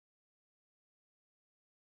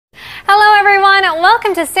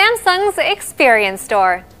Welcome to Samsung's Experience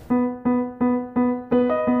Store.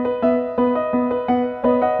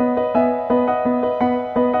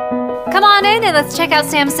 Come on in and let's check out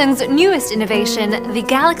Samsung's newest innovation, the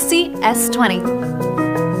Galaxy S20.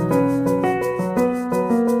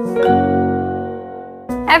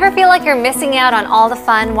 Ever feel like you're missing out on all the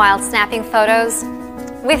fun while snapping photos?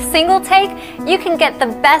 With Single Take, you can get the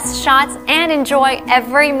best shots and enjoy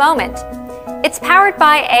every moment. It's powered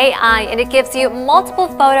by AI and it gives you multiple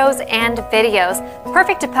photos and videos,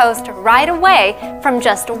 perfect to post right away from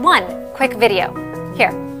just one quick video.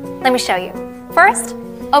 Here, let me show you. First,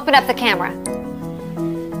 open up the camera.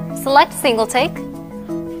 Select Single Take,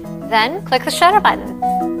 then click the shutter button.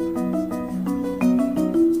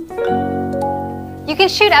 You can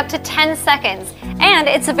shoot up to 10 seconds, and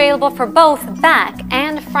it's available for both back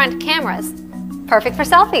and front cameras. Perfect for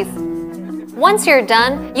selfies. Once you're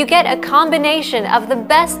done, you get a combination of the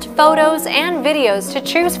best photos and videos to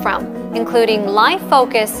choose from, including live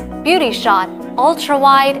focus, beauty shot, ultra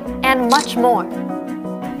wide, and much more.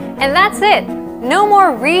 And that's it. No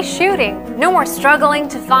more reshooting, no more struggling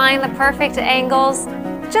to find the perfect angles.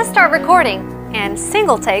 Just start recording, and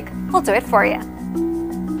Single Take will do it for you.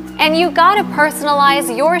 And you gotta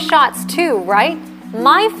personalize your shots too, right?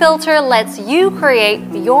 My Filter lets you create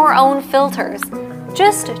your own filters.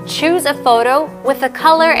 Just choose a photo with the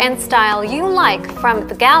color and style you like from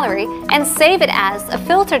the gallery and save it as a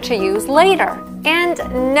filter to use later. And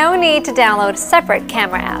no need to download separate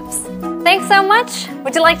camera apps. Thanks so much!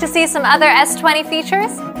 Would you like to see some other S20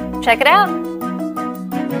 features? Check it out!